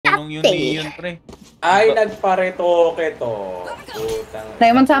Marunong yung neon, pre. Ay, nagparetoke to.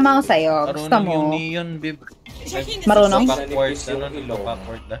 Raymond, sama ako sa'yo. Gusto Marunong mo? yung neon, bib. Marunong?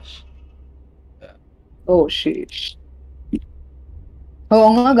 Backward dash. Oh, shit. Oo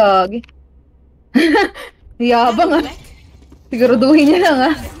nga, gagi. Yabang ah. Siguraduhin niya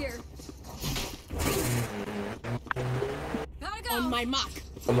lang ah.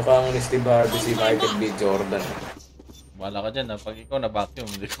 Kamukhang Misty Barbie si Michael B. Jordan. Wala ka dyan, pag ikaw na-vacuum,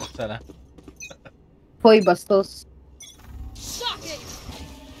 hindi ko sana. Hoy, bastos.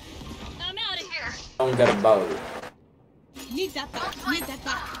 Ang garbaw.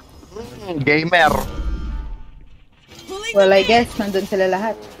 Gamer. Well, I guess, nandun sila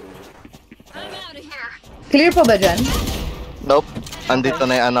lahat. Clear pa ba dyan? Nope. Andito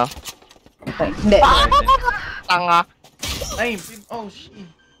na yung ano. Okay, hindi. Tanga. Ay, oh shit.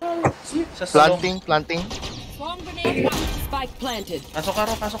 Planting. Spike planted. Pasok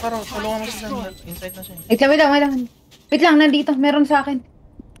ka ro. Tulungan mo siya. Inside na siya. Wait lang, nandito. Meron sa akin.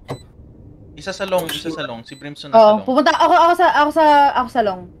 Isa sa long. Si Brimstone na sa long. Pupunta ako sa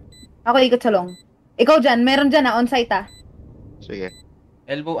long. Ako ikot sa long. Ikaw dyan, meron dyan on site ah. Sige.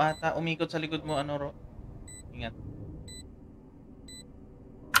 Elbow ata, umikot sa likod mo, ano ro. Ingat.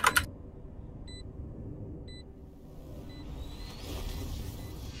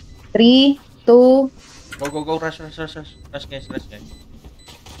 Three, two. Go, rush guys.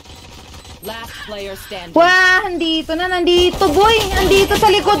 Last player standing. Wah, nandito boy. Nandito sa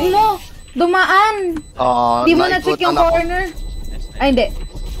likod mo. Dumaan. Di mo na-check yung corner. Ay, hindi.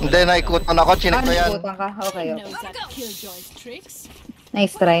 Hindi, naikutan ako. Chinek ko yan. Naikutan ka. Okay.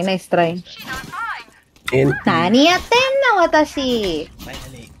 Nice try. Nani aten na watashi.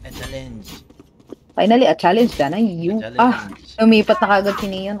 Finally, a challenge dyan. Lumipat na kagad si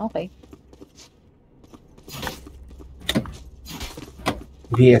Neon. Okay.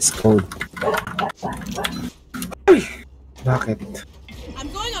 VS Code. Ay! Bakit?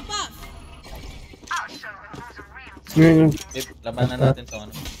 Labanan natin to,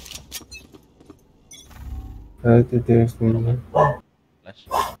 ano? Flash.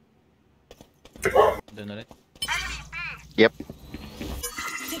 Doon ulit. Yep.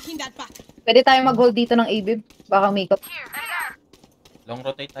 Pwede tayo mag-hold dito ng A-Bib. Baka umikot. Long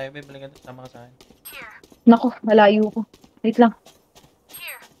rotate tayo, babe. Balikan doon. Tama ka sa akin. Nako, malayo ko. Wait lang.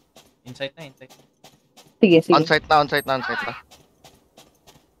 Inside na. Sige. On-site na.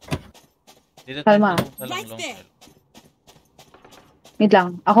 Dito Kalma. tayo sa long. Wait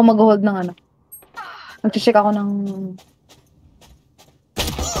lang. Ako mag-hold ng ano. Mag-check ako ng...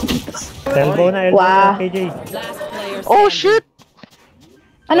 Elbow na, KJ. Oh, shit!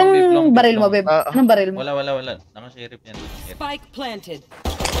 Anong baril mo, babe? Anong baril mo? Wala. Naka-sheriff yan. Spike planted.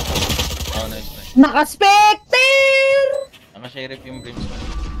 Oh, nice. Naka-specter! Naka-sheriff yung Brimstone.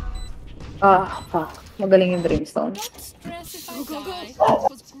 Fuck. Magaling yung Brimstone.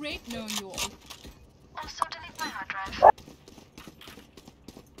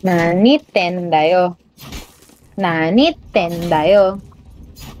 Nanitendayo.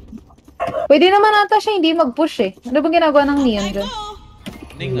 Pwede naman ata siya hindi mag-push eh. Ano bang ginagawa ng Neon dyan?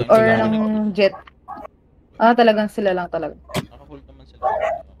 Or ng Jet? Talagang sila lang talaga. Naka-full naman sila.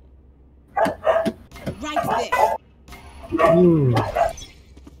 Right there.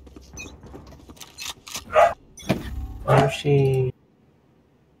 Oh, shit.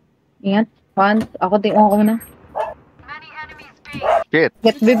 Ingat. Ako muna. Shit.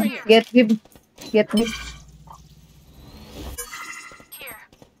 Get bib.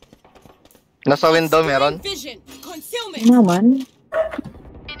 Nasa window meron. Naman.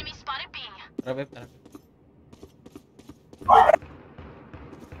 Tara.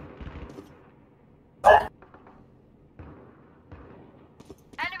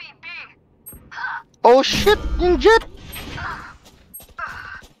 Oh shit! Yung Jet!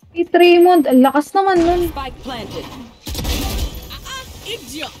 Raymond, ang lakas naman nun. Spike planted.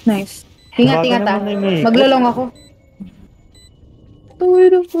 Nice. Ingat ah. Maglalong ako. Tuwi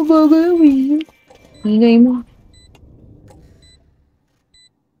na pabagay. Ingay mo.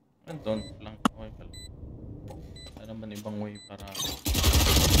 Don't lang. Okay pala. Ano naman ibang way para...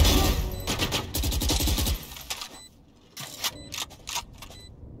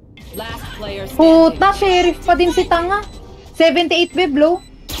 Last player standing. Puta, sheriff pa din si Tanga. 78 beb, low.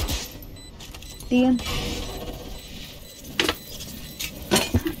 Diyan.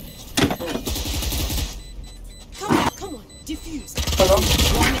 Come on, defuse.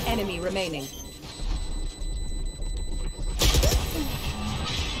 One enemy remaining.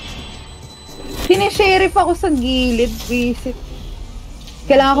 Sine-sheriff ako sa gilid, visit.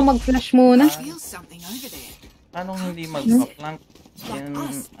 Kailangan ko mag-flash muna. Anong hindi mag-flank? Yan,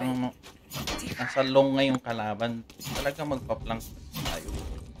 nasa long ngayong kalaban, talaga magpa-plank tayo.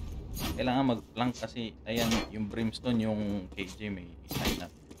 Kailangan mag-plank kasi, ayan, yung brimstone, yung KJ may sign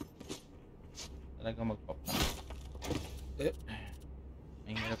up. Talaga magpa-plank.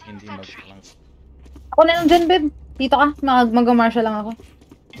 May hirap hindi mag-plank. Ako na lang dyan, babe. Dito ka. Mag-marshal lang ako.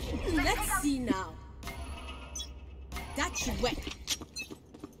 Let's see now. That's wet.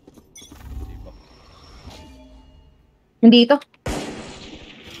 Diba? Hindi ito.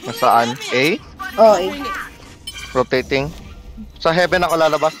 Nasaan? A? Oo, eh. Rotating. Sa heaven ako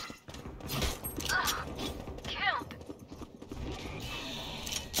lalabas.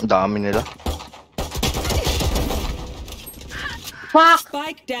 Ang dami nila. Fuck!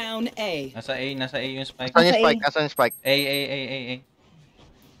 Spike down A. Nasa A yung spike. Asan yung Nasa spike? A. Asan yung spike? A.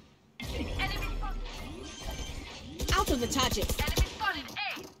 Out of the charges.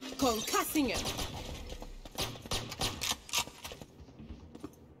 Concussing it.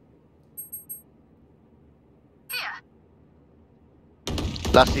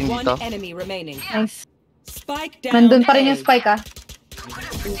 Last in One dito. enemy remaining. Nice. Spike down. Nandun pa rin yung A. spike, ah.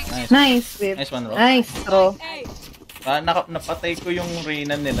 Nice. Nice, babe. Nice one, Ro. Nice, bro. Napatay ko yung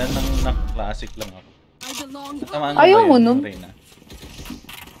Reyna nila nang naka-classic lang ako. I belong. Natamaan Ayaw ba mo yun, nun. yung Reyna?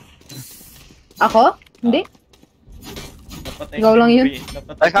 Ako? Hindi. Napatay Ikaw ko lang yung yun.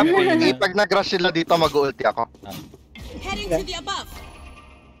 Napatay Ay, ko yung kami, Reyna. pag nag-rush sila dito, mag-ulti ako. Heading to the above.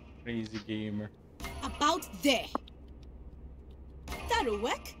 Crazy gamer. About there. That'll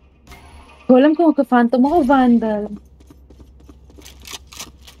work. Alam ko, magka-phantom ako, Vandal.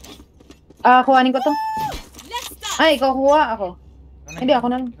 Kuhanin ko to. Let's start. Ay, ikaw kuha ako. Hindi, ako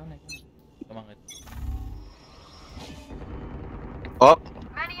na lang. Ikaw na. Tumakit. Oh,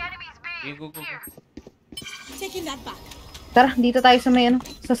 Okay, go. Taking that back. Tara, dito tayo sa may ano,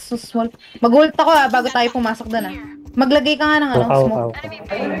 sa small. Mag-ult ako bago tayo pumasok doon Maglagay ka nga ng ano, Ukaw. smoke.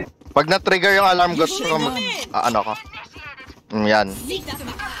 pag na-trigger yung alarm, gusto ko ano ko. Yan. Sneak that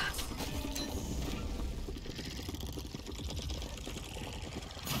back.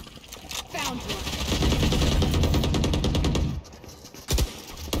 Found one.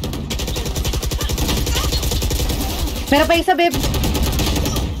 Meron pa isa, babe.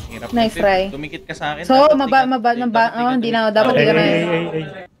 Hirap Nice na, try. Dumikit ka sa akin. So, dapat hindi na, dapat Ay, di ka na. ay.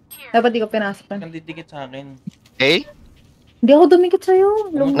 Dapat di ko pinasok. Kang didikit sa akin. A? Hindi ako dumikit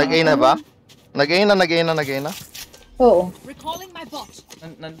sa'yo. Nag-A na ba? Nag-A na. Oo. Recalling my bot.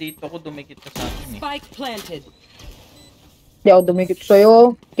 Nandito ko, dumikit ka sa akin eh. Spike planted. Hindi ako dumikit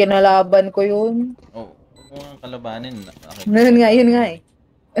sa'yo. Kinalaban ko yun. Oh, huwag mo nga kalabanin. Okay. Yun nga eh.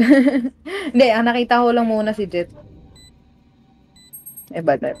 Hindi, nakita ko lang muna si Jet. May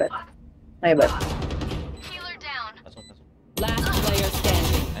bad. Pasok. Last player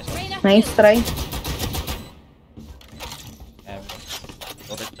standing. Nice try.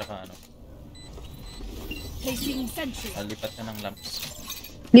 Torret tsaka ano. Placing sentry. Lipat ka ng lamps.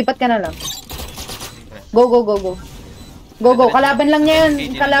 Lipat ka na lang. Siyempre. Go. Go. Kalaban lang niya yun.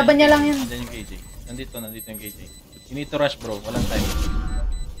 KJ, Kalaban niya lang yun. Nandiyan yung KJ. Nandito yung KJ. You need to rush, bro. Walang time.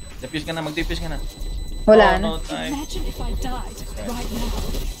 Defuse ka na, mag-defuse ka na. Wala na. No time. Imagine if I died right now.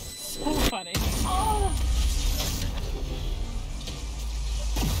 So funny.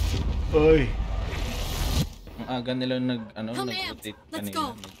 Oy. Ang aga nila Come out. nag-rotate Let's kanina. go.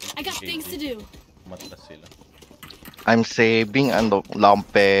 I got things to do. Matlas sila. I'm saving ano,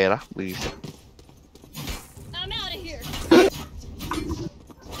 lampera. Wisit. I'm out of here.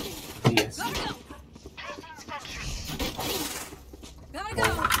 Yes. Gotta go.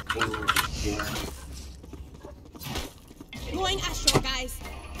 Going astral, guys.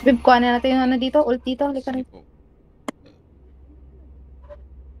 Babe, kuha na natin yung ano dito. Ult dito. Halika rin. Tipo,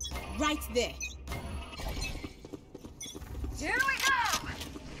 Right there.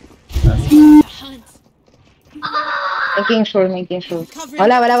 Hunt. Making sure.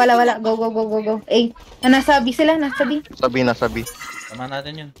 Wala. Go. Nasa B sila. Nasa B. Sabi. tama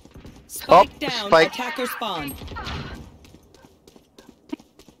natin yun. Spike down. spike. Attacker spawn.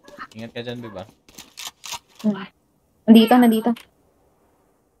 Ingat ka dyan, Biba. Nandito.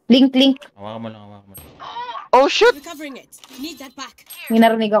 Link. Hawakan mo lang. Oh shit! Recovering it. Need that back. May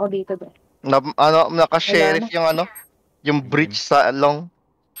narinig ako dito. Bro. Naka-sheriff yung ano, yung bridge sa long.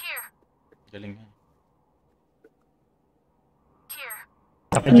 Galing nga.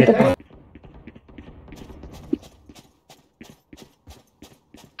 Naka-jet.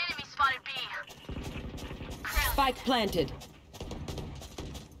 Spike planted.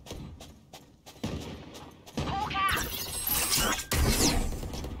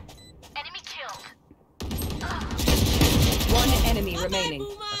 One enemy remaining.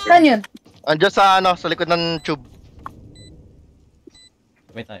 Saan yun? Andiyan sa ano, sa likod ng tube.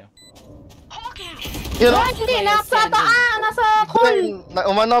 sabay tayo. Yun. Ah, hindi, nasa call.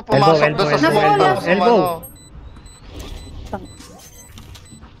 Umano, pumasok doon sa elbow, smoke. elbow, elbow.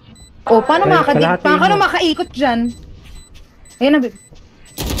 Oh, paano Kalahati paano mo. makaikot dyan? Ayun na, babe.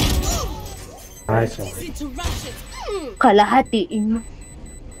 Nice. Kalahatiin mo.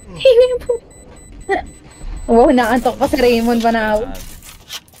 Wow, naantok pa si Raymond ba na ako?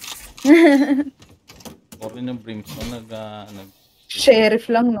 Or rin ng brimstone, Sheriff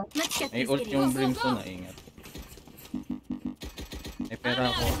lang, no? may ult yung brimstone na ingat. May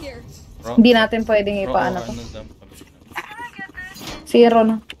pera ako. Hindi natin pwedeng ipaano ko. Ano, Zero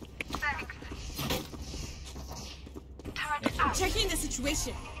na. Checking the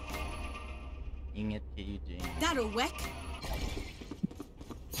situation. Ingat kayo, Jane. That'll work.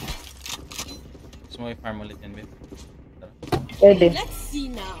 Gusto mo i-farm ulit yan, babe? Tara. Pwede. Let's see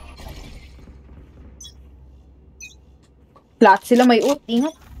now. Lahat sila may ult.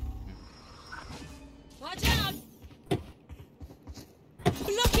 Ingat. Watch out.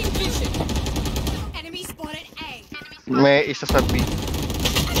 Blocking vision. Enemy spotted A. May isa sa B.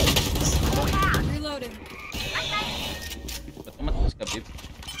 Reloading. Ba't umatas ka, babe?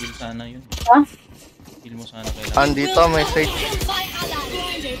 Heal sana yun. Ha? Heal mo sana kailangan. Andito, may sage.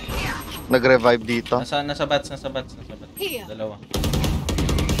 Nag-revive dito. Nasa bats. Dalawa.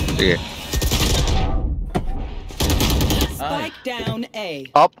 Sige. Ay, Spike down A.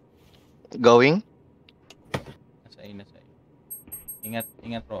 Up. Going. nasa A.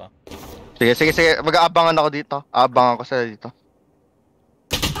 Ingat bro ah. Sige. Mag-aabangan ako dito. Aabangan ko sila dito.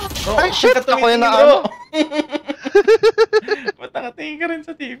 Bro, Ay, shit! ba't ka Ako yun tumitingin, na bro? ano. Ba't nakatingin ka rin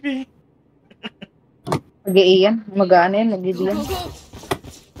sa TV? Mag-iiyan. Mag-ano yan. Mag-iiyan. Go, go.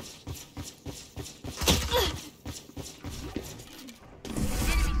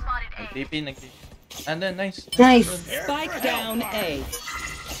 Nag-TP. And then, nice. Nice. Spike down A.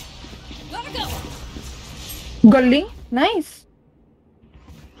 Gotta go. Galing. Nice.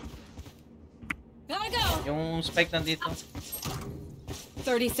 Gotta go. Yung spike nandito.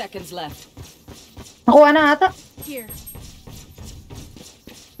 30 seconds left. Nakuha na ata. Here.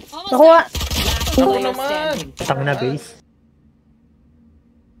 Almost Nakuha. last Ako player naman. standing. Tang na base.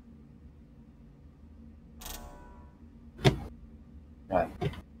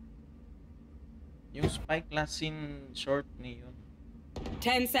 Yung spike last scene short ni yun.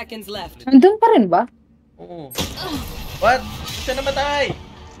 10 seconds left. Nandun pa rin ba? Oo. What? Ba't siya namatay?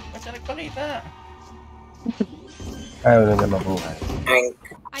 Ba't siya nagpakita? Ayaw na naman buhay.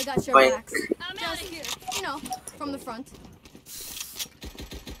 I got your back. I'm out of here. You know, from the front.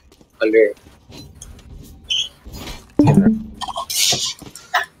 Alert.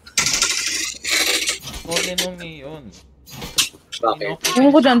 Huli nung yun. Bakit? Yung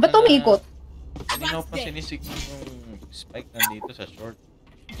ko dyan. Ba't umikot? Kanina ko pa sinisig yung spike nandito sa short.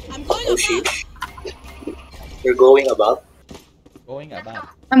 I'm going Oh above. shit. You're going above? Going above.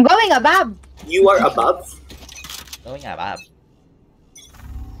 I'm going above. You are above? Going above.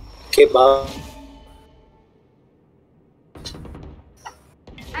 Okay, above.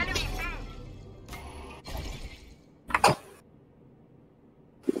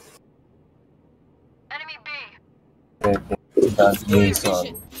 That's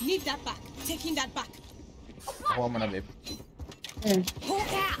vision. Need that back. Taking that back. Nakuha mo na, babe.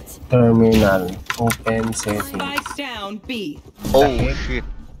 Hawk out. Terminal. Open setting. Spike down B. Oh, shit.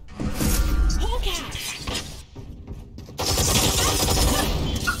 Hawk out.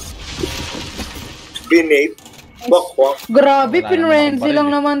 Grenade. Bakwak. Grabe, Wala pinrenzy naman lang baril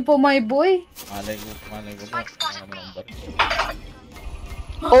eh. naman po, my boy. Malay ko po. Wala naman ang baril.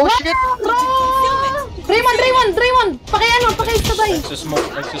 Oh, shit! Raymond! Pakisabay.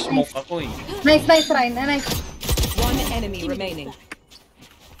 Nagsusmoke ako eh. Nice, Ryan. Nice. One enemy remaining.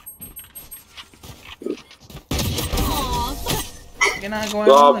 Ginagawa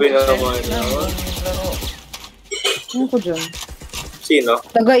Grabe na nagsusmoke naman. laro. Yung ko dyan. Sino?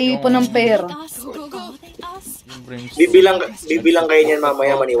 Taga-ipon ng pera. Us, go, go. Us. Yung brimstone. Bibilang kayo niyan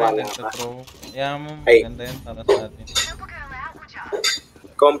mamaya, maniwala Sa ka. pro. Kaya mo, Ay. maganda yan para sa atin.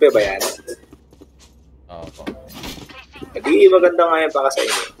 Kompe ba yan? Oo po. Hindi, maganda nga yan para sa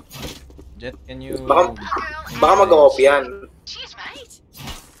inyo. Jet, can you... Baka mag-off yan.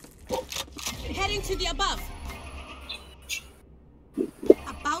 Heading to the above.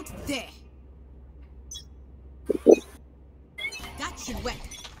 About there. That should work.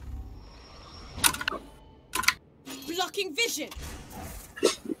 Blocking vision.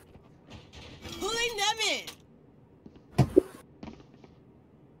 Pulling them in.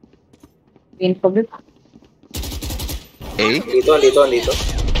 Win po, babe. Eh? Dito.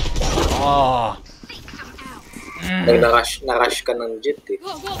 Oh! Na-rush ka ng jet eh.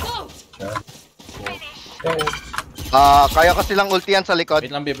 Go, go, go! Kaya kasi lang ultian sa likod.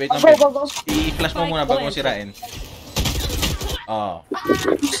 Wait lang, babe. Wait lang, Go, babe. go, go. I-flash mo muna bago mo sirain.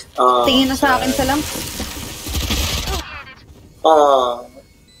 Tingin na sa akin sa lang.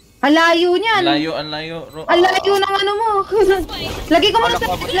 Ang layo niyan. Ang layo. Ang layo ng ano mo. Lagay ko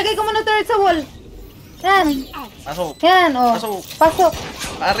muna turret sa wall. Yan. Pasok. Yan, oh. Pasok.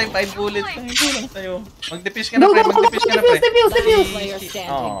 Pare, 5 bullets lang. Hindi lang sa'yo. Mag-defuse ka na, pre. Mag-defuse ka na, pre. Defuse.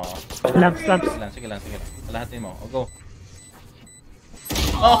 Lamps. Sige lang. Kalahatin mo. O, go.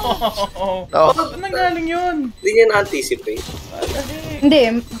 Saan galing yun? Hindi niya na-anticipate.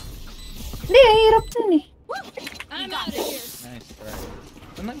 Hindi, hirap din eh. I'm out of here. Nice try.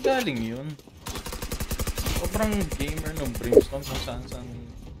 Saan galing yun? Sobrang gamer ng brimstone kung saan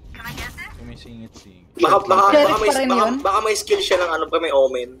sumisingit-singit. Baka may skill siya ng ano pa, may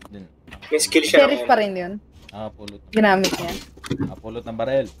omen. May skill siya ng Sheriff omen. pa rin yun. Pulot. Ginamit niya. Pulot ng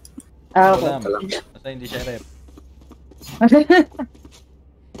barel. Okay. Basta hindi sheriff.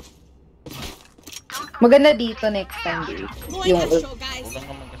 Maganda dito next time, babe. Going Yung astro, guys. Kulang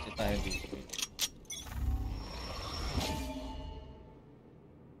naman kasi tayo dito.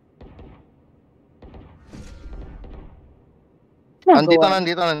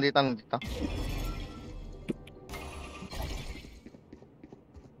 Nandito.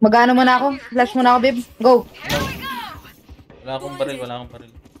 Mag-ano muna ako? Flash muna ako, babe. Go. Wala akong baril.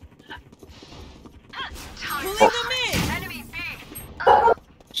 Pulling them in.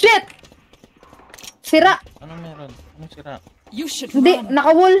 Shit! Sira. Anong meron? Anong sira? You should Hindi, run.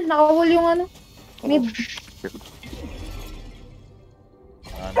 nakawall yung ano. Mid.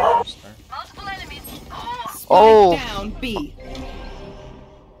 Star. Oh! Down B.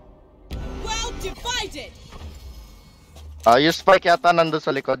 Well divided. Yung spike yata nandun sa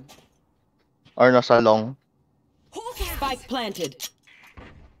likod. Or nasa long. Spike planted.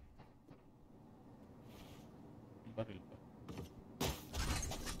 Baril pa.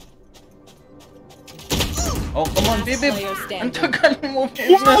 Oh, come on, babe. Ang tagal mo,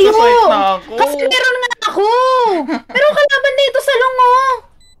 babe. Nasa site na ako. Kasi meron nga ako! Meron kalaban dito sa lungo!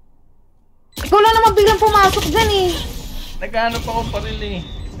 Ikaw lang naman biglang pumasok dyan eh. Nag-ano pa ako baril eh.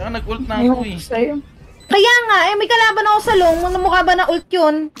 Saka nag-ult na ako eh. Kaya nga, may kalaban ako sa long. Mukha ba na ult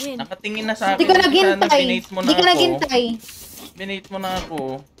yun? Nakatingin na sa akin. Hindi ka naghintay. Hindi ka naghintay. Binate mo na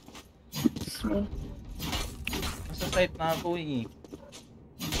ako. Nasa site na ako eh.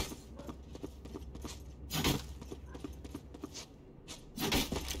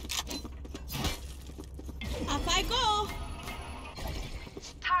 Up I go.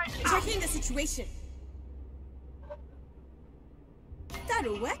 Checking the situation.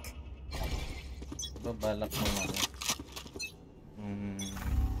 That'll work. Babalak mo na ako.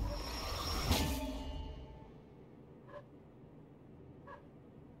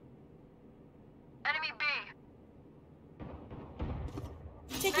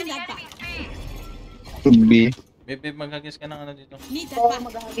 Taking that back. Could be. Babe, maghagis ka ng ano dito. Need that back.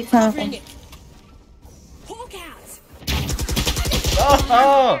 Covering it. Hawk out.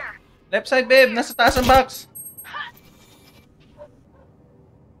 Oh! Left side, babe. Nasa taas ang box.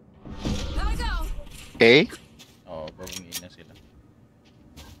 Here we go. Okay. Babungin na sila.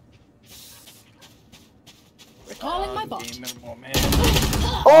 Recalling my bot. Gamer moment.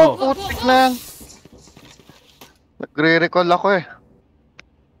 Putik na yan. Nagre-recall ako eh.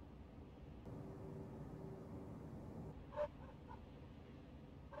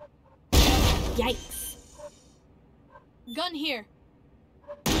 Yikes. Gun here.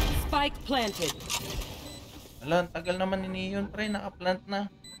 Spike planted. Ala, ang tagal naman ni Neon, pre. Naka-plant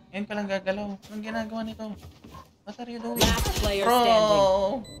na. Ngayon pa lang gagalaw. Anong ginagawa nito? What are you doing? Last player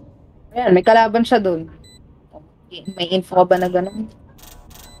standing. Ayan, may kalaban siya dun. May info ka ba na gano'n?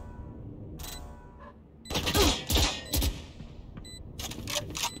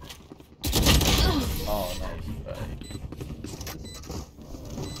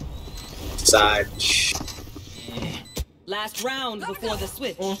 Nice try. Saj. Last round before the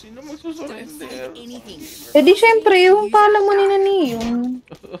switch. Sino magsusurrender? Anything. Eh di syempre, yung pala mo ni Neon.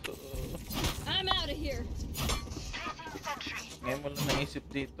 I'm out of here. Ngayon mo lang naisip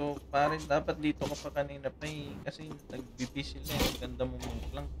dito. Parang dapat dito ka pa kanina pa eh. Kasi nag-BP sila eh. Ganda mo mong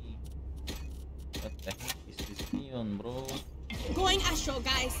flank eh. What the heck is this Neon, bro? Going astro,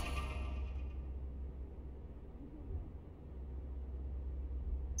 guys.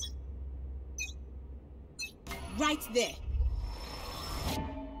 Right there.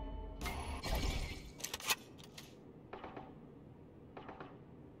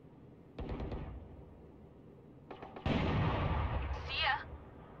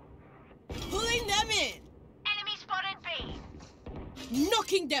 Pulling them in. Enemies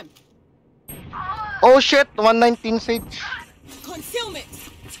Blinding them. Oh shit! 119 Sage. Concealment.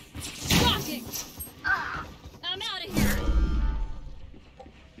 Shocking. I'm out of here.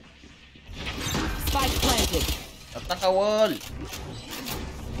 Spike planted. At naka-wall.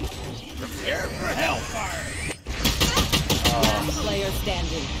 Player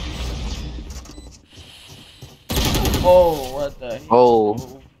standing. Oh, what the heck?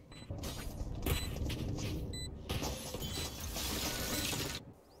 Oh.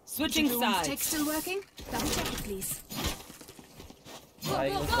 Switching sides. Tech still working? Double check it, please. Why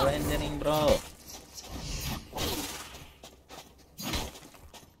you surrendering, bro?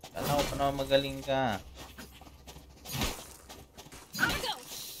 Kala ko pa naman magaling ka.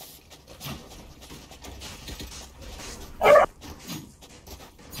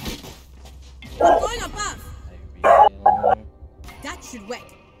 Going above. I will... That should work.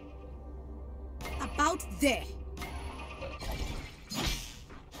 About there.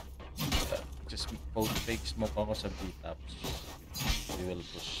 Just fake smoke ako sa B-tops. We will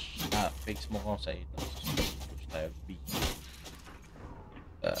push. Fake smoke ako sa A-tops. Push tayo B.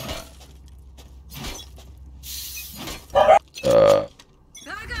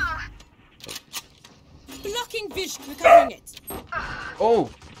 Blocking vision. Recovering it. Oh!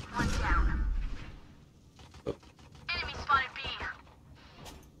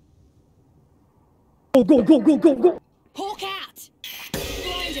 Hawk out.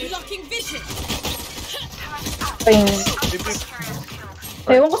 Blinded. Blocking vision. Ayun.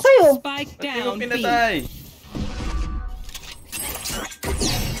 Ewan ko sa'yo. Spike Ba't di ko down. B. pinatay?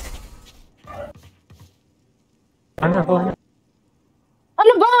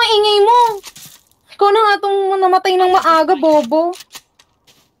 Ano ba ang ingay mo? Ikaw na nga itong namatay ng maaga, bobo.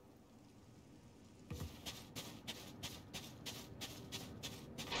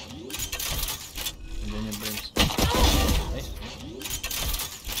 Andyan yung brains. Nice.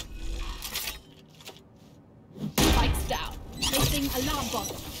 Spikes down. Placing alarm bot.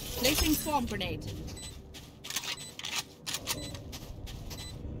 Placing swarm grenade.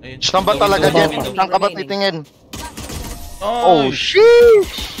 Ayun. Saan ba talaga dyan? Saan ka ba titingin? Nice! Oh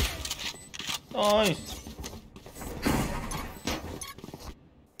sheesh! Nice!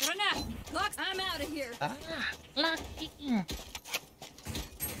 Grenade. Lux, I'm out of here.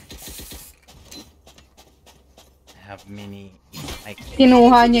 I have many...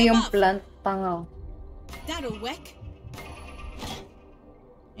 Kinuha niya yung plant. Tanga. That'll work.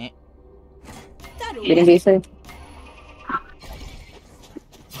 Eh. That'll Kidding work. base.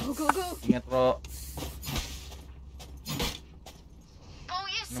 Go, go, go. Ingat, bro. Oh,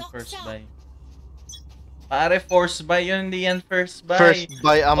 yes. Anong first buy? Pare, force buy yun. Hindi yan first buy. First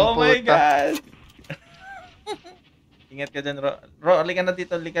buy ang Oh my puta. God! Ingat ka dyan, Ro. Ro, halika na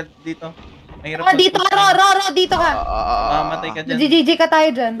dito. Halika dito. Mahirap Oh, dito ka, Ro, dito ka. Mamatay ka dyan. GG ka tayo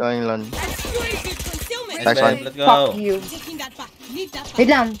dyan. Going lang. Accelerated concealment. Nice Nice one. one. Let's go. Fuck you. Taking that back. Need that back. Wait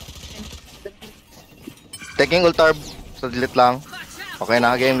lang. Taking ultar. Sadlit lang. Okay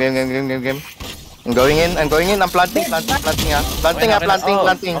na. Game. I'm going in. I'm planting ha. Planting ha. Oh,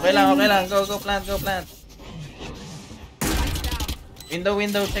 Planting. Okay lang. Go plant.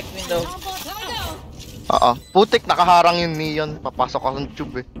 Window. Check window. Alarm bot. Go, go. Oo. Putik, nakaharang yung neon. Papasok ako ng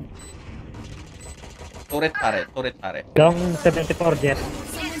tube eh. Turret pare. Long 74 jet.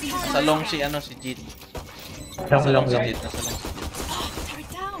 Sa long si Jeet. Long. Si Jeet. Nasa long. Turret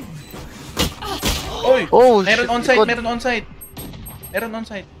down. Oy! Oh, Meron shit, on-site, likod. meron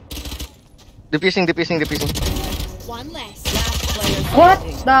on-site. Defusing. One less. Last player What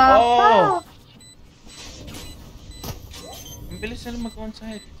standing. the Oh! fuck? Ang bilis nila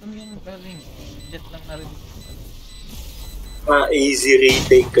mag-on-site. Saan yan galing? Jet lang na rin. Easy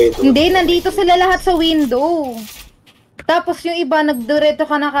retake kayo. Hindi, nandito sila lahat sa window. Tapos yung iba, nagdireto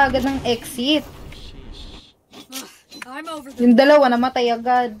ka na kagad ng exit. Sheesh. I'm over the Yung dalawa, namatay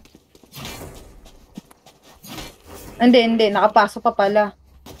agad. Hindi, nakapasok ka pala.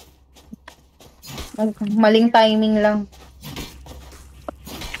 Maling timing lang.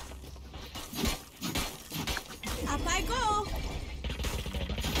 Up I go.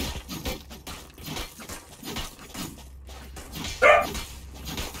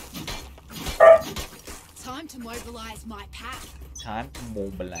 time to mobilize my pack. Time to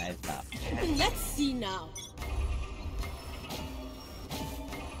mobilize that. Let's see now.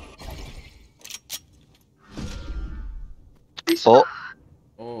 Oh.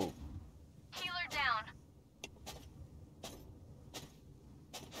 Oh. Healer down.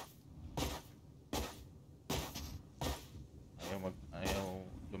 Ayaw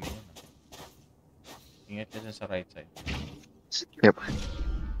lumingon. Ingat ka dyan sa right side. Yep.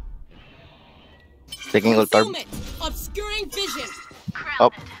 Taking ultar. Concealment. Obscuring vision.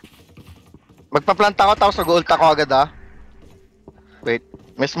 Op. Magpa-plant ako tapos mag-ult ako agad ah. Wait,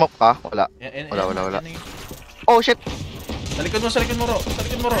 may smoke ka? Wala. Wala. Oh shit! Sa likod mo, Ro.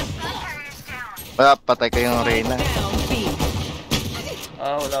 Wala, patay kayong Reyna.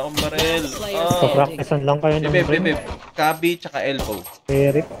 Wala akong baril. Practicean lang kayo ng Bib. Kabi tsaka elbow.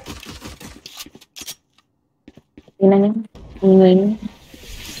 Eric. Ina niya. Ingay niya.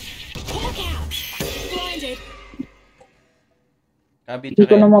 Kabi Hindi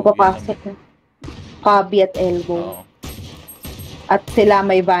tsaka ko na elbow. mapapasok. Kabi at elbow. Oo. At sila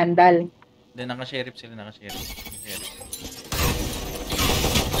may vandal. Then naka-sheriff sila.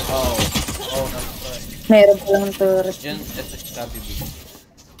 Oh, naman. Meron pa lang turret. Yun, ito si Kabi B.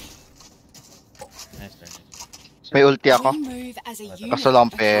 Nice turn. May ulti ako. Kaso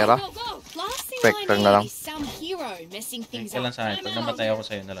lang pera. Spectre na lang. Thank ka lang sa akin. Pag namatay ako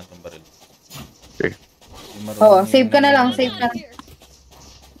sa'yo na lang itong baril. Okay. Oo, save ka na lang. Save ka na.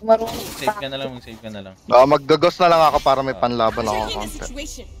 Mag-save ka na lang. Maggagos na lang ako para may panlaban ako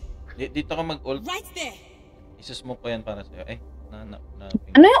konti. Dito ka mag-ult. Isa-smoke ko yan para sa'yo.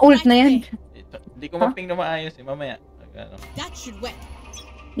 Ano yung ult na yan? Hindi ko maping na maayos mamaya.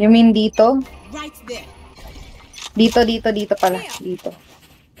 You mean dito? Dito pala. Dito.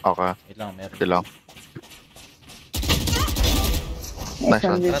 Okay. Wait lang, meron. Ito lang. Nice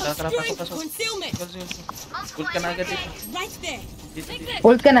one. Tara, pasok. Ult ka na agad dito.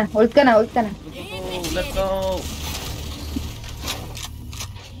 Ult ka na. Let's go.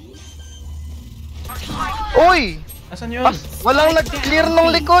 Uy! Asan yun? Walang nag-clear ng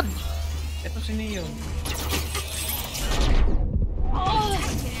likod! Ito si Neo.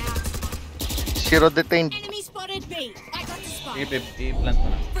 Zero detained. Sige, babe. I-plant mo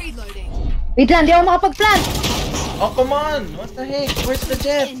na. Wait lang, di ako makapag-plant. Oh, come on! What the heck? Where's the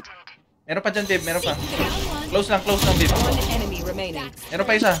jet? Meron pa dyan, babe. Meron pa. Close lang, babe. Meron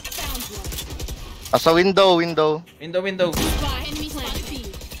pa isa. Sa window. Window.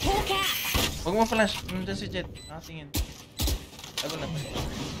 Huwag mo flash. Nandun si Jet. Nakatingin. Tago lang.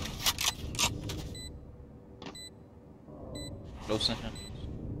 Close na siya.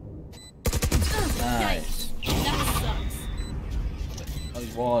 Nice. I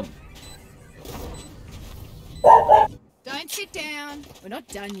won. Don't sit down. We're not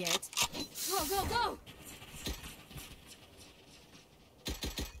done yet. Go.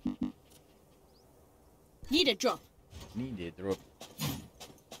 Need a drop.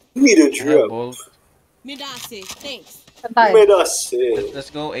 Bolt. Midasi, thanks. Saan tayo? Let's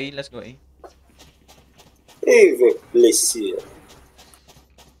go A.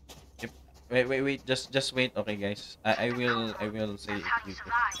 Wait. Just wait. Okay, guys. I will say if you can.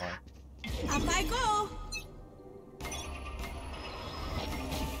 Okay. Up I go.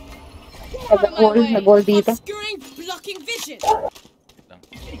 Nag-goal dito. Obscuring blocking vision. Wait lang.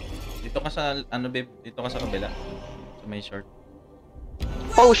 Dito ka sa babe. Dito ka sa kabila. Sa may short.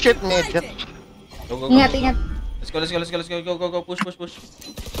 Oh shit, midget. Go. Ingat. Let's go. Push.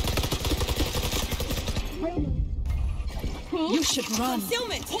 You should run.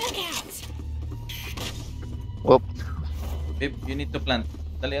 Concealment. Hawk out. Whoop. Babe, you need to plant.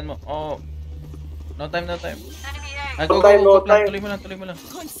 Dalian mo. Oh. No time. No Go. time. Tuloy mo lang.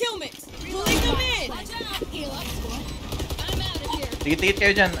 Concealment. Pulling them in. Tikit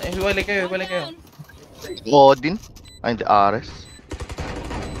kayo dyan. Hiwalay kayo. Odin. Ay, hindi. Ares.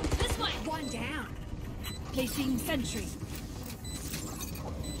 One down. Placing sentry.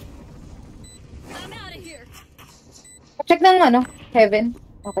 I'm out of here. Check ng Heaven.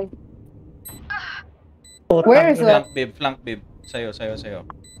 Okay. Where is it? Flank babe. Sayo.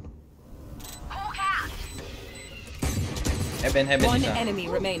 Heaven One isa. enemy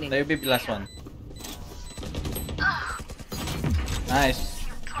remaining. Sayo babe, last one. Nice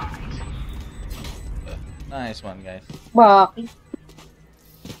one, guys. Bakit?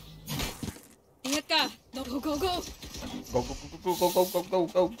 Ingat ka. Go. Go.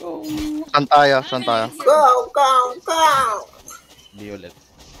 Saan tayo? Go. Di ulit.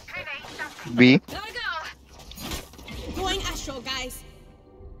 B. Gotta go. Going astral, guys.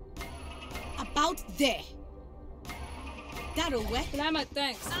 About there. That'll work.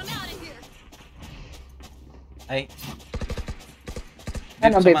 Thanks. I'm out of here. Ay.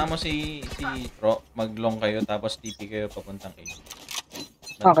 Ano, babe? Sama mo si Ro, mag-long kayo tapos TP kayo papuntang A.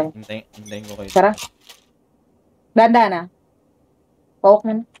 Okay. Hintayin ko kayo. Tara. Danda na. Pawak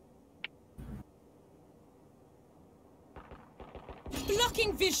na.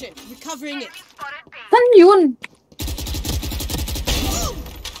 Blocking vision. Recovering it. Saan yun?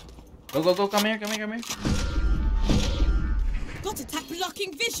 Go. Come here. Got attack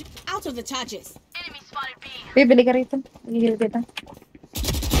blocking vision. Out of the charges. Bibili ka rito. Hihil kita.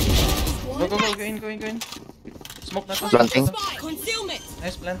 Go, in. Smoke na to. Planting. Concealment.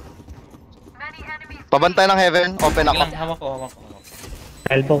 Nice plant. Pabantay ng heaven. Open ako. Lang, hawak ko.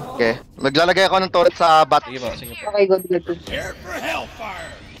 Elbow. Okay. Maglalagay ako ng turret sa bat. Sige po. Okay, good.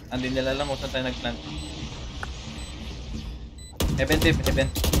 Andin nila lang kung saan tayo nag-plant. Heaven.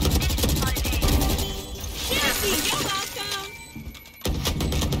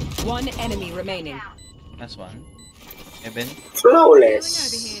 One enemy remaining. Last one. Heaven. Flawless.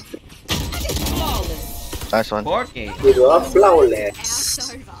 Flawless. Nice one. 4K. Diba?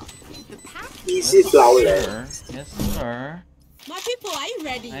 Flawless. Easy flawless. Yes, sir. My people, are you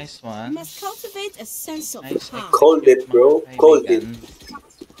ready? Nice You one. must cultivate a sense of Nice. calm. Cold it, bro. Cold it.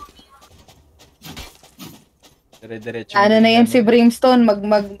 Dire-diretso. Ano na yan si Brimstone,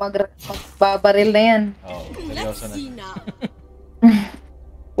 magbabaril na yan. Oo, Let's seryoso na. see now.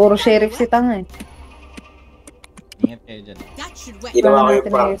 Puro sheriff si Tanga eh. Ingat kayo dyan. That should wet. Ginawa ko Natin yung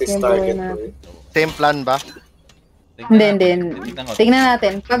practice yung target buhay ko natin. eh. Same plan ba? Hindi. Tignan ko. Tignan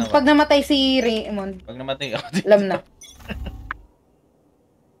natin. Pag namatay si Raymond, Pag namatay ako. alam na.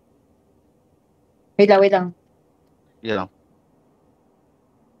 Wait lang. Yan lang.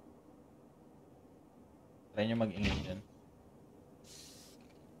 Try nyo mag-ingay dyan.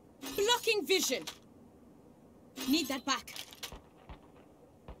 Blocking vision. Need that back.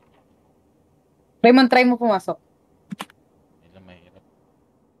 Raymond, try mo pumasok. Hindi lang mahirap.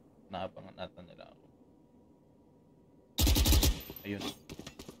 Naabangan natin nila ako. Ayun.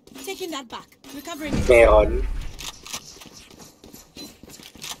 Taking that back. Recovering. Meron.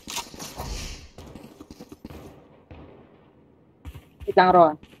 Wait lang,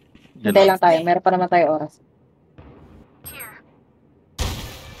 Roa. Hintay lang tayo. Meron pa naman tayo oras.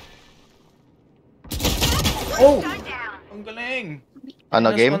 Oh! Ang galing!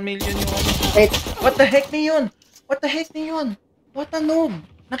 Ano, Minus game? 1 million yung ano. Wait. What the heck Neon? What a noob!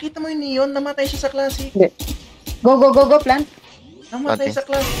 Nakita mo yung Neon? Namatay siya sa classic. Hindi. Go, plant. Namatay Okay. sa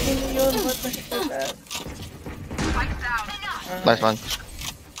classic yung Neon. What the heck is that? Nice one.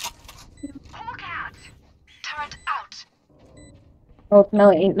 Oh,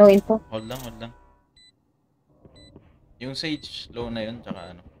 no info. Hold lang. Yung Sage low na yun,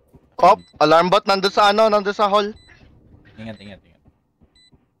 tsaka ano. Cop, alarm bot nandun sa hall. Ingat.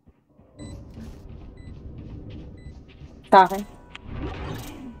 Sa akin.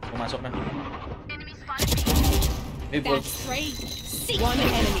 Pumasok na. Babe, hold. That's three. One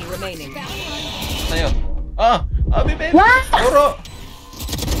enemy remaining. Sa'yo. Babe! What? Puro!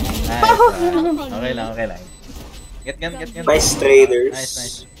 Nice. Okay lang. Get. Nice traders.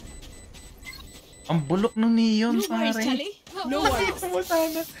 Nice. Ang bulok ng Neon, No worries, pare. Charlie. No worries.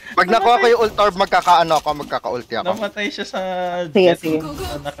 Pag nakuha ko yung ult orb, magkaka-ulti ako. Namatay siya sa Sige, jet. sige.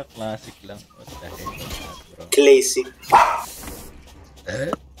 Naka-classic lang. What the heck is that, bro? Classic.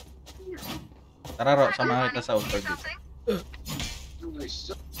 Tara, Ro, samahan kita sa ultra dito.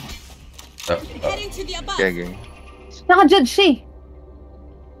 Heading to the above. Okay. Naka-judge siya eh.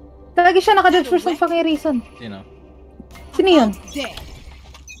 Talaga siya naka-judge for some fucking reason. Sino? Sino yun? There.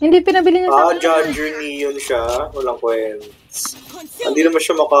 Hindi pinabili niya sa akin. Judger Neon siya. Walang kwenta. Concealment. Hindi naman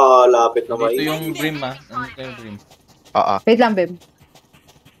siya makalapit na Dito maigi. yung Dream, ah. Nandito yung Dream. Oo. Wait lang, babe.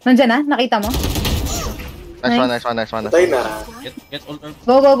 Nandyan na? Nakita mo? Nice one. Patay na. Get ultra.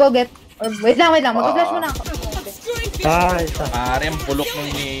 Go, get. Or, wait lang. Mag-flash mo na ako. Obscuring vision. Isa. Pare, ang bulok ng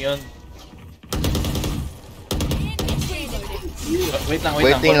Neon. Wait lang.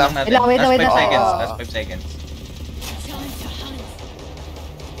 Waiting Hold lang. natin. Wait lang. Last 5 seconds. Oo. Last 5 seconds.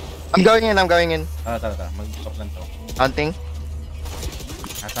 I'm going in. Tara. Mag-stop lang to. Hunting.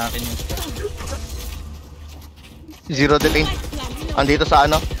 Nasa akin yung Zero delay. Andito sa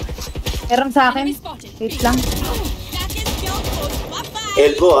ano? Meron sa akin. Wait lang. That is your fault. Bye-bye.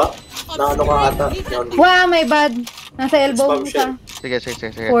 Elbow Naano ka ata. Yan. Wow, my bad. Nasa elbow mo Spam siya.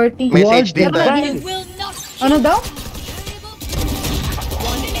 Sige. 40. May Sage dito. You will not. Ano daw?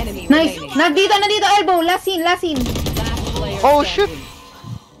 One enemy Nice. remaining. Nandito elbow. Last scene. Last player Oh, standing. shit.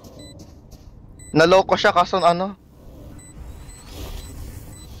 Naloko siya kaso ano?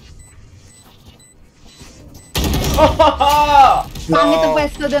 Pangit ang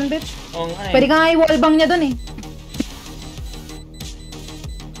pwesto dun, bitch. Oo nga eh. Pwede ka nga i-wallbang niya dun eh.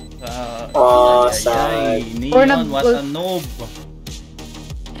 Sad. Or Neon was a noob.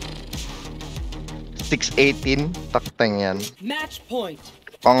 618. Taktang yan. Match point.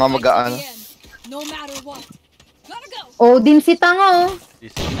 O nga mag-ano. No matter what. Gotta go. Oh, din si Tanga oh. Si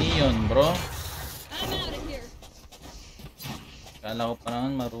Neon, bro. I'm out of here. Kala ko pa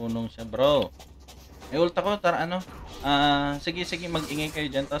naman marunong siya, bro. May ult ako, tara ano. Sige, mag-ingay kayo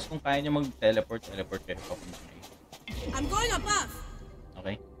dyan. Tapos kung kaya nyo mag-teleport kayo. I'm going above.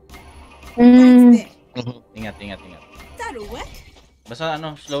 Okay? Ingat. That'll work. Basta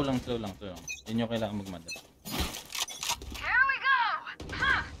ano, slow lang. Yun yung kailangan magmadali. Here we go.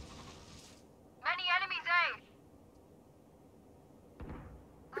 Huh. Many enemies,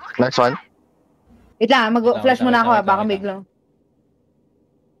 Next one. Wait lang, mag-flash muna ako, baka biglang.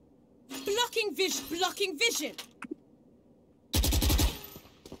 Blocking vision.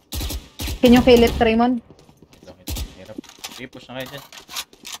 Can you kill it, Raymond? Hirap. Push na kayo dyan.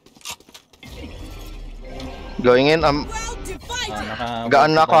 Going in, Well divided.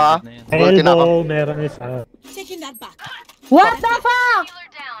 gaan na ako ha. Ulti na ako. Elbow, meron isa. Taking that back. What the fuck?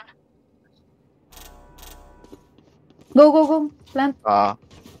 Go. Plant.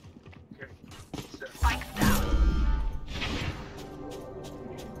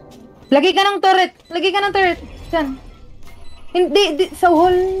 Lagi ka ng turret. Diyan. Hindi, sa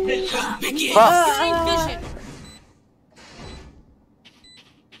hole. Vision.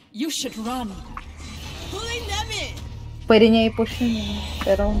 You should run. Pulling them in. Pwede niya i-push yun.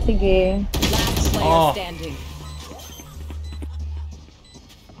 Pero sige. Last player standing.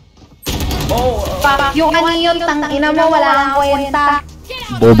 Yung ano yun, tang ina mo, wala kang kwenta.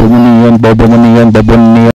 Bobo mo niyan.